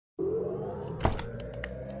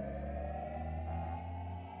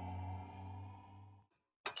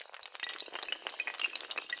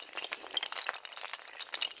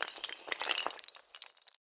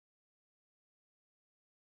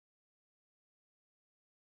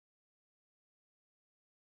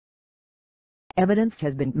Evidence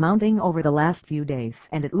has been mounting over the last few days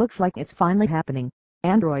and it looks like it's finally happening.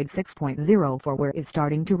 Android 6.0 firmware is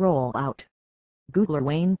starting to roll out. Googler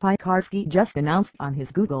Wayne Piekarski just announced on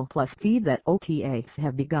his Google Plus feed that OTAs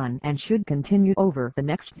have begun and should continue over the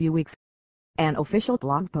next few weeks. An official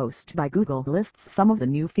blog post by Google lists some of the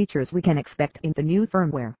new features we can expect in the new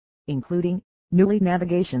firmware, including newly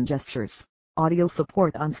navigation gestures, audio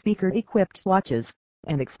support on speaker-equipped watches,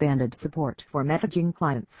 and expanded support for messaging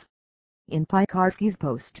clients. In Piekarski's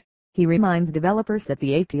post, he reminds developers that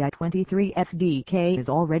the API 23 SDK is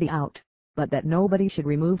already out, but that nobody should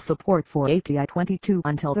remove support for API 22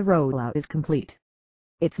 until the rollout is complete.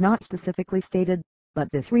 It's not specifically stated, but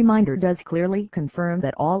this reminder does clearly confirm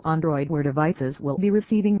that all Android Wear devices will be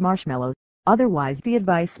receiving Marshmallow, otherwise the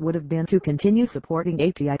advice would have been to continue supporting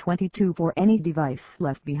API 22 for any device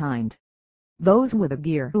left behind. Those with a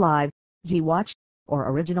Gear Live, G-Watch, or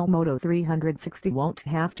original Moto 360 won't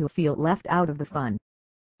have to feel left out of the fun.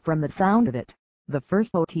 From the sound of it, the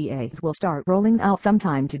first OTAs will start rolling out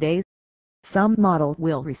sometime today. Some models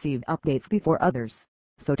will receive updates before others,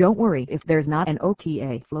 so don't worry if there's not an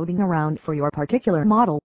OTA floating around for your particular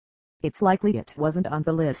model. It's likely it wasn't on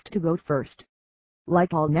the list to go first.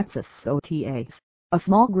 Like all Nexus OTAs, a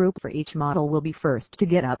small group for each model will be first to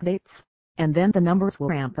get updates, and then the numbers will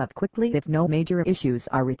ramp up quickly if no major issues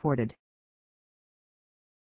are reported.